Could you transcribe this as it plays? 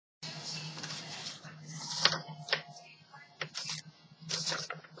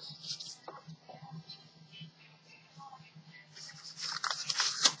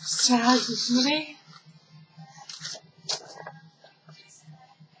Sadly,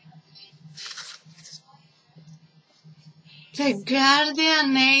 the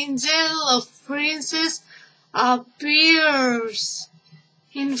guardian angel of Princess appears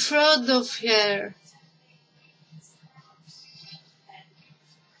in front of her.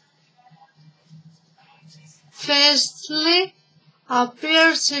 Firstly,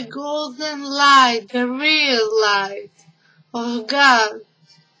 appears a golden light, the real light of God.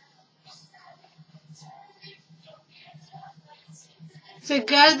 The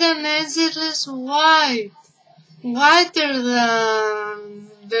guardian angel is white, whiter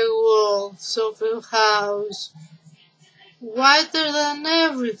than the walls of a house, whiter than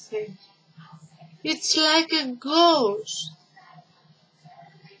everything. It's like a ghost,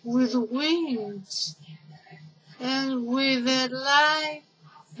 with wings, and with a light,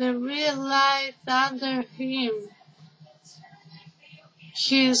 the real light under him.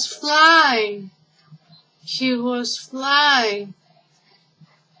 He is flying. He was flying.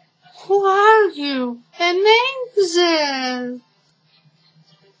 Who are you? An angel!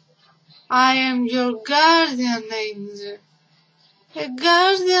 I am your guardian angel. A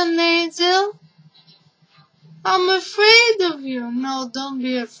guardian angel? I'm afraid of you. No, don't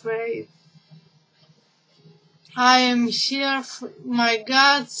be afraid. I am here for my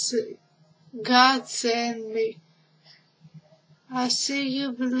God sent me. I see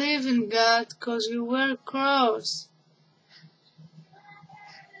you believe in God because you wear a cross.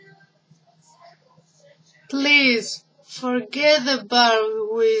 Please, forget the Barbie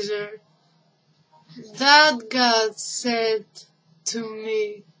wizard. That God said to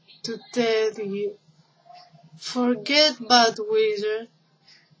me to tell you. Forget Bad Wizard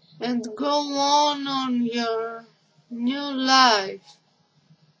and go on your new life.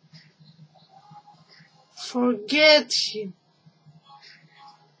 Forget him.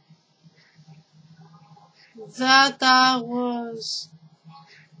 That I was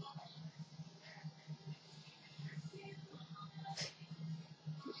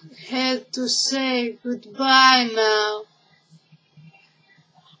had to say goodbye now.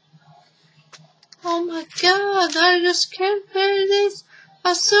 Oh my God, are you scared, Paradise?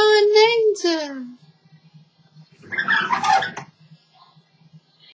 I saw an angel.